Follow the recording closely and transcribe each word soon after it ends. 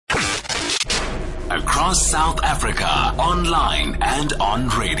across South Africa, online and on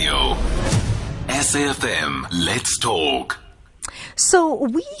radio. SAfm, let's talk. So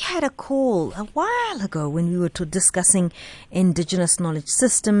we had a call a while ago when we were discussing Indigenous knowledge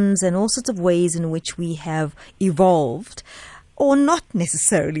systems and all sorts of ways in which we have evolved or not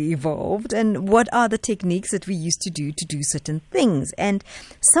necessarily evolved, and what are the techniques that we used to do certain things. And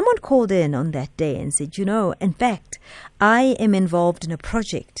someone called in on that day and said, in fact, I am involved in a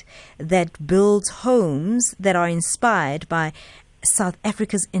project that builds homes that are inspired by South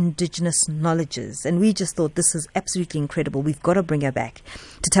Africa's Indigenous knowledges. And we just thought this is absolutely incredible. We've got to bring her back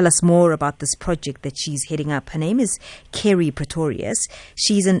to tell us more about this project that she's heading up. Her name is CARRIE Pretorious.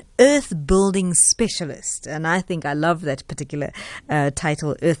 She's an earth building specialist. And I think I love that particular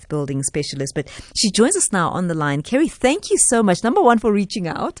title, earth building specialist. But she joins us now on the line. CARRIE, thank you so much. Number one, for reaching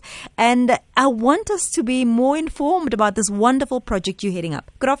out. And I want us to be more informed about this wonderful project you're heading up.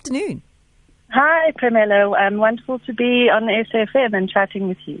 Good afternoon. Hi, Pamela. Wonderful to be on SAfm and chatting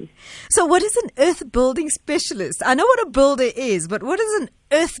with you. So what is an earth building specialist? I know what a builder is, but what is an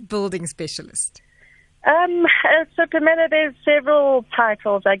earth building specialist? So, Pamela, there's several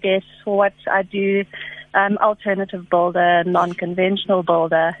titles, I guess, for what I do. Alternative builder, non-conventional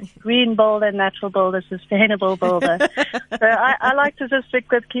builder, green builder, natural builder, sustainable builder. So I like to just stick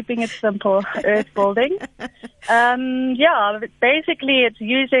with keeping it simple, earth building. Basically it's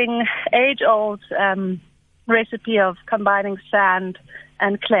using age-old recipe of combining sand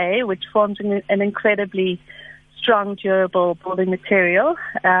and clay, which forms an incredibly strong, durable building material.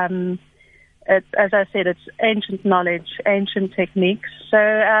 As I said, it's ancient knowledge, ancient techniques. So,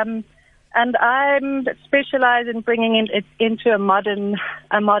 and I'm specialized in bringing it into a modern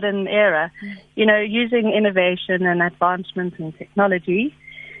era, using innovation and advancement in technology.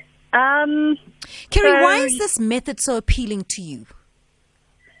 CARRIE, why is this method so appealing to you?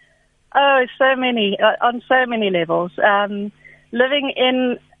 Oh, on so many levels. Living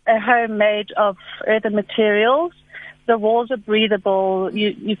in a home made of earthen materials, the walls are breathable.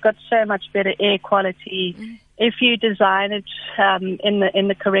 You've got so much better air quality. If you design it in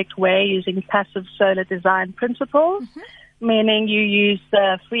the correct way using passive solar design principles, meaning you use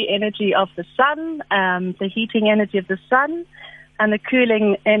the free energy of the sun, the heating energy of the sun, and the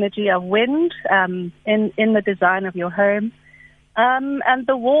cooling energy of wind in the design of your home. And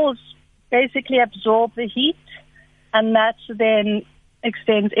the walls basically absorb the heat, and that then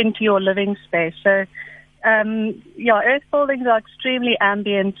extends into your living space. So earth buildings are extremely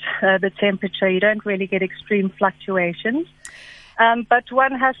ambient, the temperature. You don't really get extreme fluctuations. But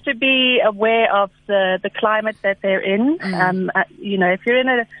one has to be aware of the climate that they're in. If you're in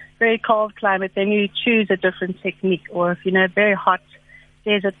a very cold climate, then you choose a different technique. Or if you're in a very hot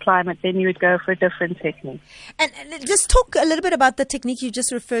desert climate, then you would go for a different technique. And just talk a little bit about the technique you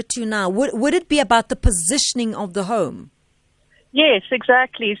just referred to now. Would it be about the positioning of the home? Yes,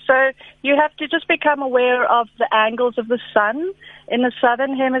 exactly. So you have to just become aware of the angles of the sun. In the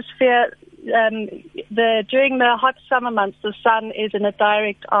southern hemisphere, during the hot summer months, the sun is in a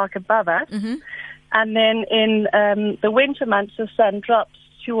direct arc above us. And then in the winter months, the sun drops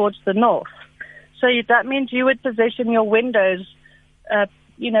towards the north. So that means you would position your windows,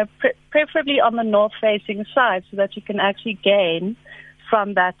 preferably on the north-facing side so that you can actually gain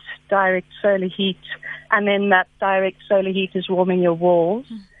from that direct solar heat, and then that direct solar heat is warming your walls.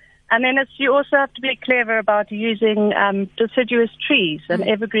 And then you also have to be clever about using deciduous trees and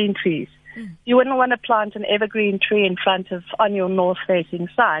evergreen trees. You wouldn't want to plant an evergreen tree on your north-facing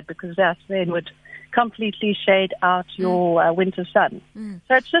side, because that then would completely shade out your winter sun.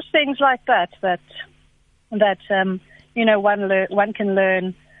 So it's just things like that one can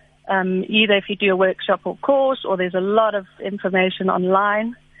learn. Either if you do a workshop or course, or there's a lot of information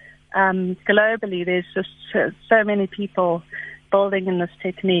online. Globally, there's just so many people building in this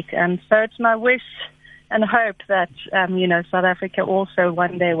technique. And so it's my wish and hope that, South Africa also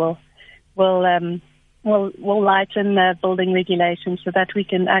one day will lighten the building regulations so that we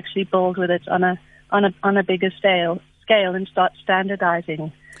can actually build with it on a bigger scale and start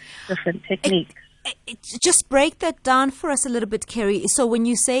standardizing different techniques. Just break that down for us a little bit, CARRIE. So when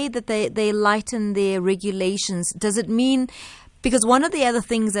you say that they lighten their regulations, does it mean, because one of the other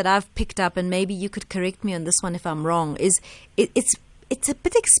things that I've picked up, and maybe you could correct me on this one if I'm wrong, is it's a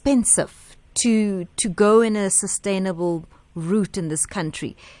bit expensive to go in a sustainable route in this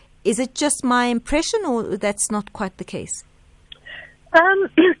country. Is it just my impression, or that's not quite the case?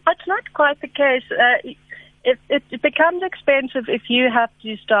 It's not quite the case. It becomes expensive if you have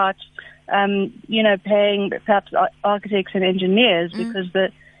to start paying perhaps architects and engineers, because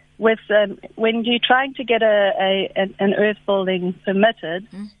when you're trying to get an earth building permitted,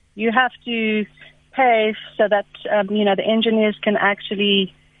 you have to pace so that, the engineers can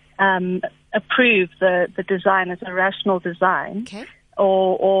actually approve the design as a rational design. Okay.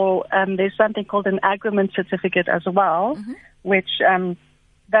 Or there's something called an agreement certificate as well, which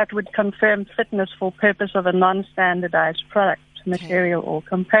that would confirm fitness for purpose of a non-standardized product, material, or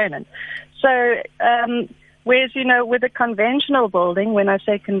component. So, whereas, with a conventional building, when I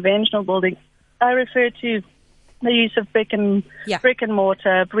say conventional building, I refer to the use of brick and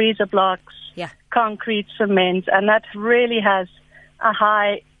mortar, breezer blocks, concrete, cement, and that really has a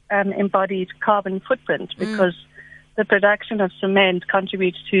high embodied carbon footprint because the production of cement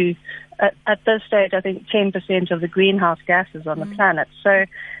contributes to, at this stage, I think 10% of the greenhouse gases on the planet. So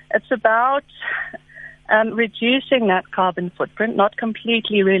it's about reducing that carbon footprint, not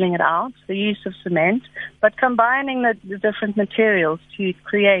completely ruling it out, the use of cement, but combining the different materials to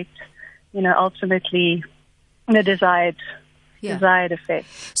create, ultimately the desired effect.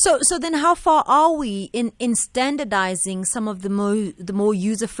 So then how far are we in standardizing some of the more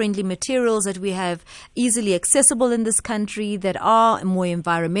user-friendly materials that we have easily accessible in this country that are more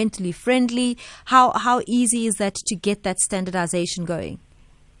environmentally friendly? How easy is that to get that standardization going?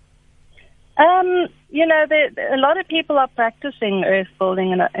 A lot of people are practicing earth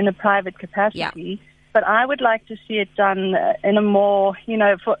building in a private capacity, but I would like to see it done in a more,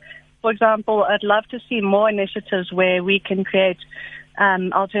 for example, I'd love to see more initiatives where we can create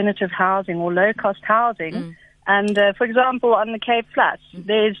alternative housing or low-cost housing. And, for example, on the Cape Flats,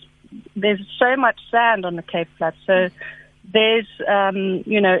 there's so much sand on the Cape Flats. So there's,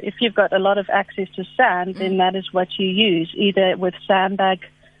 if you've got a lot of access to sand, then that is what you use, either with sandbag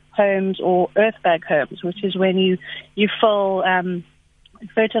homes or earthbag homes, which is when you fill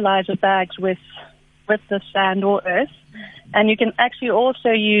fertilizer bags with the sand or earth. And you can actually also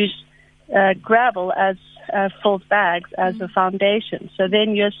use gravel as filled bags as a foundation. So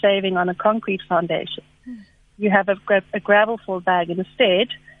then you're saving on a concrete foundation. You have a gravel filled bag instead,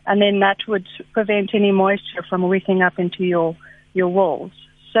 and then that would prevent any moisture from wicking up into your walls.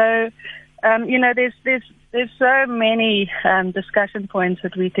 So, there's so many discussion points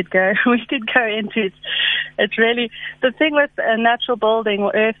that we could go into. It's really the thing with a natural building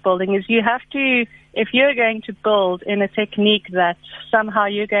or earth building is you have to, if you're going to build in a technique that somehow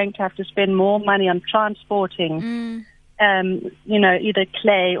you're going to have to spend more money on transporting, either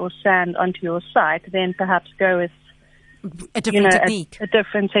clay or sand onto your site, then perhaps go with a different technique. A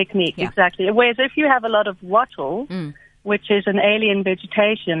different technique, exactly. Whereas if you have a lot of wattle, which is an alien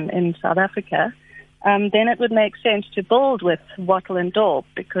vegetation in South Africa, then it would make sense to build with wattle and daub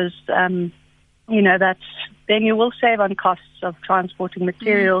because, then you will save on costs of transporting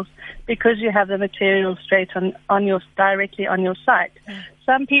materials because you have the materials straight directly on your site.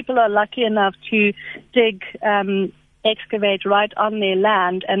 Some people are lucky enough to excavate right on their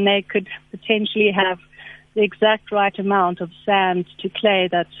land, and they could potentially have the exact right amount of sand to clay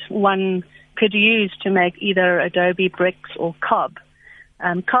that one could use to make either adobe bricks or cob.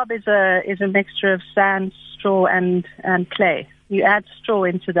 Cob is a mixture of sand, straw, and clay. You add straw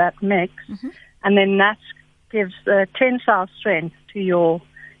into that mix, and then that gives tensile strength to your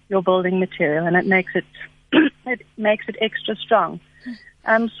building material, and it makes it extra strong.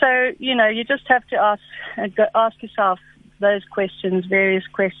 So you just have to ask yourself those questions, various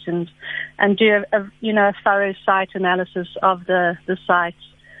questions, and do a thorough site analysis of the site.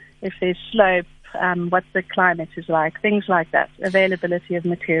 If there's slope, what the climate is like, things like that, availability of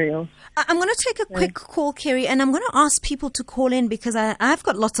materials. I'm going to take a quick call, Carrie, and I'm going to ask people to call in because I've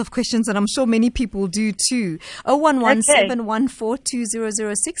got lots of questions and I'm sure many people do too.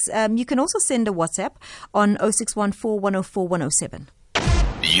 011-714-2006. You can also send a WhatsApp on 0614-104-107.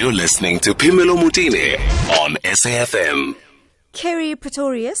 You're listening to Phimelo Mutine on SAfm. CARRIE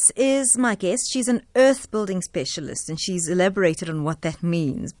Pretorious is my guest. She's an earth building specialist and she's elaborated on what that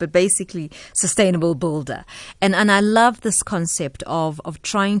means, but basically sustainable builder. And I love this concept of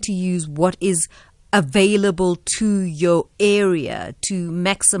trying to use what is available to your area to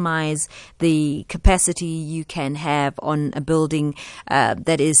maximize the capacity you can have on a building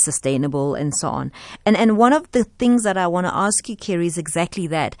that is sustainable and so on. And one of the things that I want to ask you, Carrie, is exactly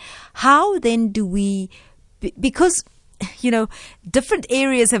that. How then do we, because different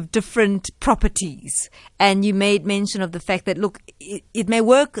areas have different properties. And you made mention of the fact that, look, it may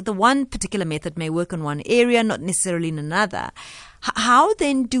work, the one particular method may work in one area, not necessarily in another. How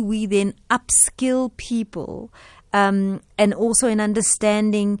then do we then upskill people and also in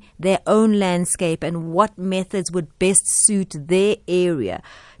understanding their own landscape and what methods would best suit their area?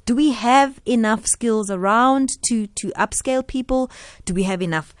 Do we have enough skills around to upscale people? Do we have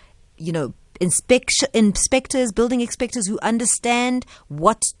enough, inspectors, building inspectors who understand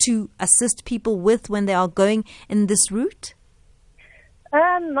what to assist people with when they are going in this route?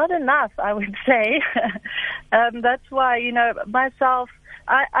 Not enough, I would say. That's why, myself,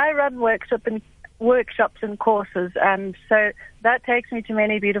 I run workshops and courses, and so that takes me to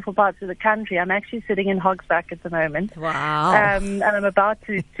many beautiful parts of the country. I'm actually sitting in Hogsback at the moment. Wow. And I'm about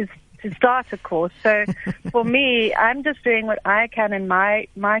to start a course. So for me, I'm just doing what I can in my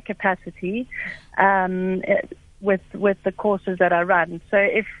capacity with the courses that I run. So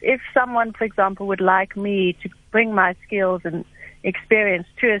if someone, for example, would like me to bring my skills and experience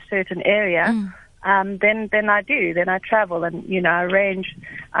to a certain area, then I do. Then I travel and I arrange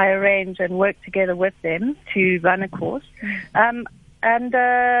and work together with them to run a course. So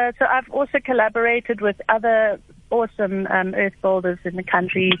I've also collaborated with other awesome earth builders in the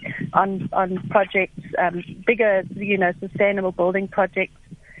country on projects, bigger sustainable building projects.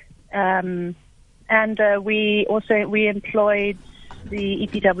 And we employed the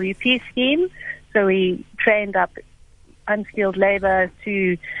EPWP scheme, so we trained up unskilled labor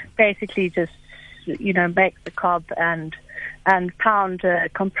to basically just make the cob and pound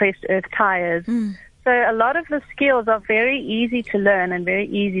compressed earth tires. So a lot of the skills are very easy to learn and very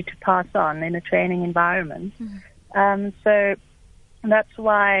easy to pass on in a training environment. So that's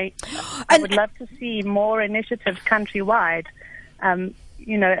why I would love to see more initiatives countrywide. And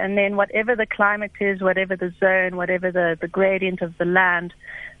then whatever the climate is, whatever the zone, whatever the gradient of the land,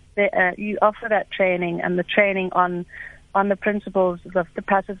 you offer that training, and the training on the principles of the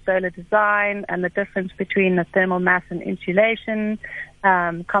passive solar design and the difference between the thermal mass and insulation,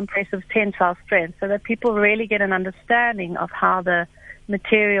 compressive tensile strength, so that people really get an understanding of how the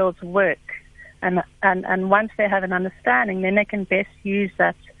materials work. And once they have an understanding, then they can best use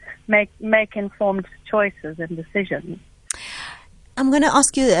that, make informed choices and decisions. I'm going to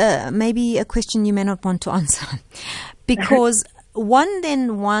ask you maybe a question you may not want to answer, because one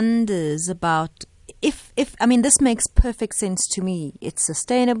then wonders about if this makes perfect sense to me. It's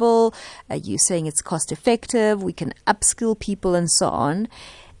sustainable. You're saying it's cost effective. We can upskill people and so on.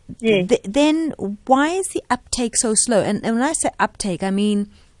 Yeah. Then why is the uptake so slow? And when I say uptake, I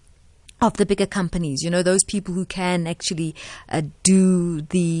mean of the bigger companies, those people who can actually do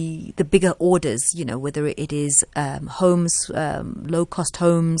the bigger orders, whether it is homes, low-cost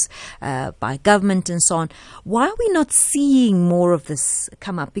homes by government and so on. Why are we not seeing more of this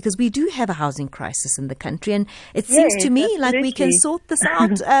come up? Because we do have a housing crisis in the country, and it seems to me like we can sort this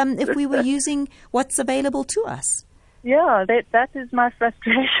out if we were using what's available to us. Yeah, that is my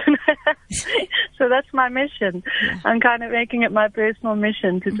frustration. So that's my mission. Yeah. I'm kind of making it my personal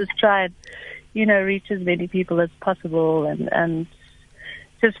mission to just try and, reach as many people as possible, and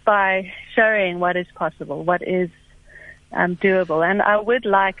just by showing what is possible, what is doable. And I would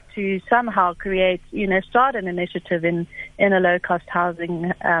like to somehow create, start an initiative in a low-cost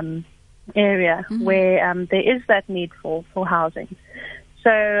housing area where there is that need for housing. So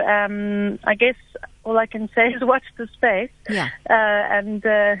I guess all I can say is watch the space. Yeah.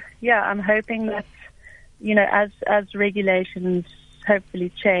 I'm hoping that, as regulations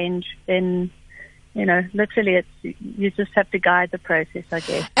hopefully change, then, literally you just have to guide the process, I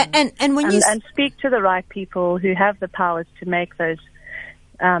guess. And when and speak to the right people who have the powers to make those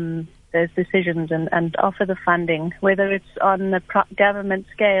decisions and offer the funding, whether it's on the government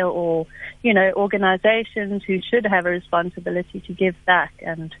scale or, organizations who should have a responsibility to give back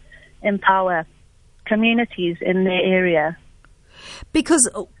and empower communities in their area. Because,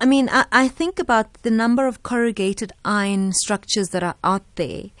 I think about the number of corrugated iron structures that are out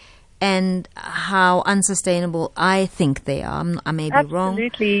there and how unsustainable I think they are. I may be wrong.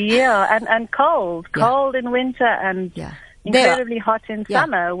 Absolutely, yeah. And cold in winter and incredibly hot in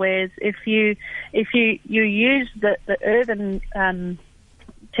summer. Whereas if you use the earthen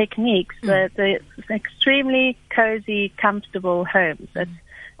techniques, the extremely cozy, comfortable homes,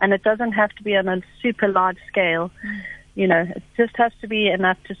 and it doesn't have to be on a super large scale. It just has to be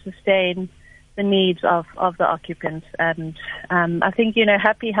enough to sustain the needs of the occupants. And I think,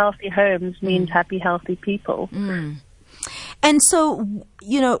 happy, healthy homes means happy, healthy people. And so,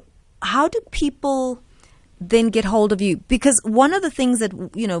 how do people then get hold of you? Because one of the things that,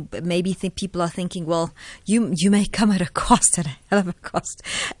 maybe people are thinking, well, you may come at a cost, at a hell of a cost,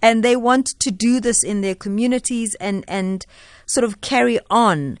 and they want to do this in their communities and sort of carry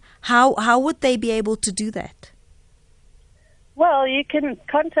on. How would they be able to do that? Well, you can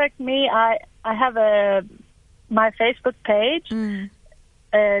contact me. I have my Facebook page.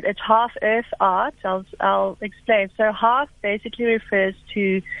 It's Half Earth Art. I'll explain. So half basically refers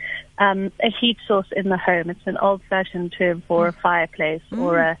to a heat source in the home. It's an old-fashioned term for a fireplace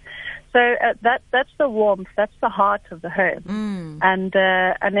or So that's the warmth, that's the heart of the home. And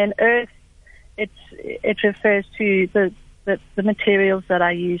then earth, it refers to the materials that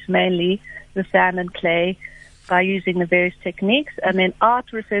I use, mainly the sand and clay, by using the various techniques. And then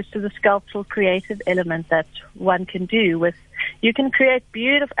art refers to the sculptural creative element that one can do with. You can create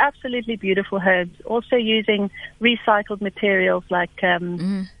absolutely beautiful homes, also using recycled materials like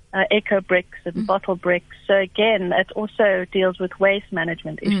eco bricks and bottle bricks. So again, it also deals with waste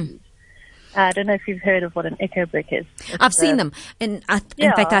management issues. I don't know if you've heard of what an eco brick is. I've seen them. And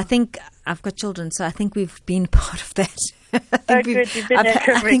in fact, I think I've got children, so I think we've been part of that. I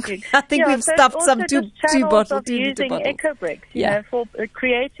think we've stuffed some two bottles of using eco bricks, you know, for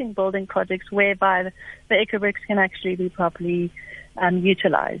creating building projects whereby the eco bricks can actually be properly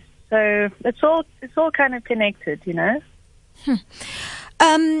utilized. So it's all kind of connected, you know.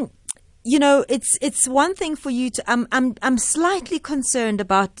 You know, it's one thing for you to. I'm slightly concerned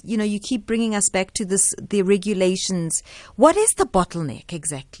about. You know, you keep bringing us back to the regulations. What is the bottleneck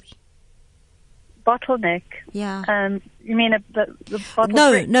exactly? Bottleneck. Yeah. You mean the bottle?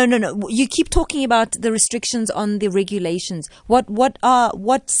 No. You keep talking about the restrictions on the regulations.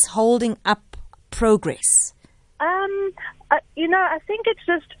 What's holding up progress? You know, I think it's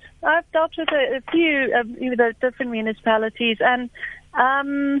just I've dealt with a few the different municipalities, and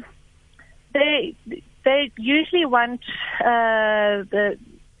they usually want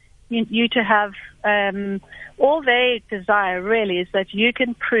you to have all they desire really is that you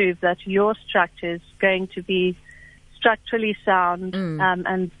can prove that your structure is going to be structurally sound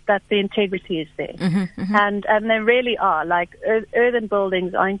and that the integrity is there. And they really are. Like earthen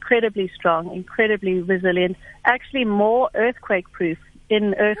buildings are incredibly strong, incredibly resilient, actually more earthquake proof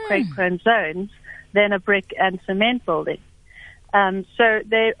in earthquake prone zones than a brick and cement building. So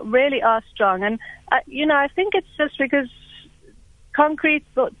they really are strong. And, you know, I think it's just because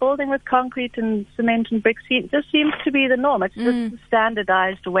building with concrete and cement and bricks just seems to be the norm. It's just a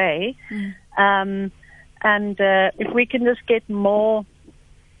standardized way. And if we can just get more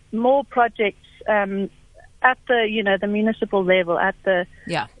projects at the, you know, the municipal level, at the,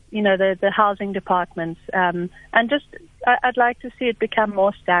 you know, the housing departments, and just I'd like to see it become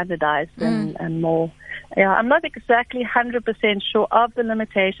more standardized and more. Yeah, I'm not exactly 100% sure of the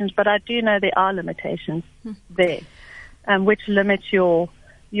limitations, but I do know there are limitations there, which limit your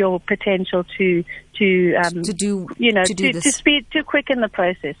potential to quicken the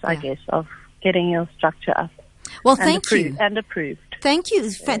process, I guess, of getting your structure up. Well, thank you. And approved. Thank you.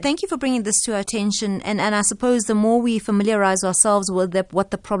 Thank you for bringing this to our attention. And I suppose the more we familiarize ourselves with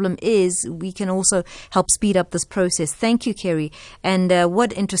what the problem is, we can also help speed up this process. Thank you, Carrie. And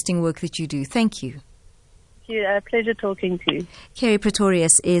what interesting work that you do. Thank you. Pleasure talking to you. CARRIE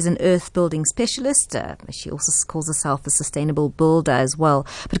Pretorious is an earth building specialist. She also calls herself a sustainable builder as well.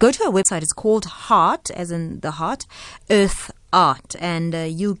 But go to her website. It's called Heart, as in the heart, Earth Art, and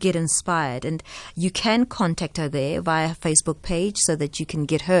you'll get inspired. And you can contact her there via her Facebook page so that you can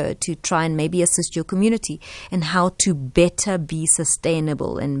get her to try and maybe assist your community in how to better be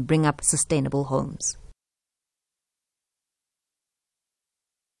sustainable and bring up sustainable homes.